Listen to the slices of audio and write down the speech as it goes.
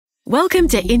Welcome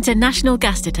to International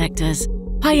Gas Detectors,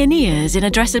 pioneers in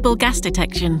addressable gas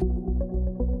detection.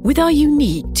 With our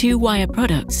unique two-wire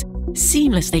products,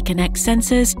 seamlessly connect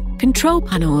sensors, control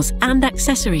panels and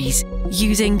accessories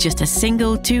using just a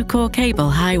single two-core cable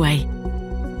highway.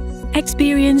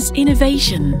 Experience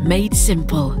innovation made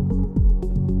simple.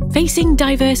 Facing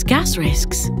diverse gas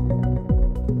risks,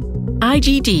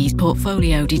 IGD's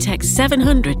portfolio detects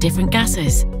 700 different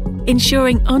gases,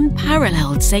 ensuring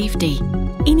unparalleled safety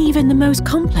in even the most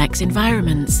complex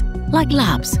environments, like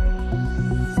labs.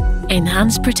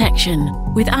 Enhanced protection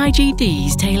with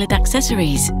IGD's tailored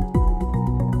accessories.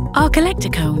 Our collector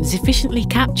cones efficiently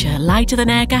capture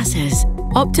lighter-than-air gases,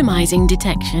 optimizing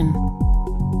detection.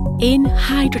 In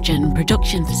hydrogen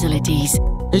production facilities,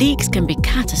 leaks can be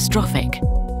catastrophic.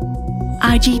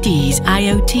 IGD's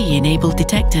IoT-enabled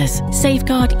detectors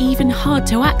safeguard even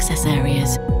hard-to-access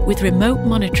areas with remote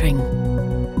monitoring.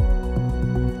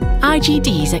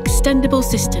 IGD's extendable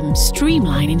systems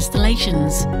streamline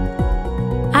installations.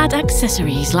 Add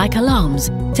accessories like alarms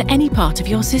to any part of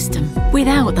your system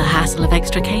without the hassle of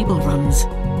extra cable runs.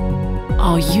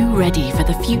 Are you ready for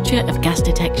the future of gas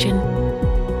detection?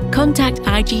 Contact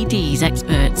IGD's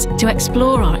experts to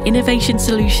explore our innovation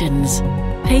solutions,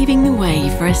 paving the way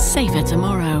for a safer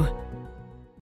tomorrow.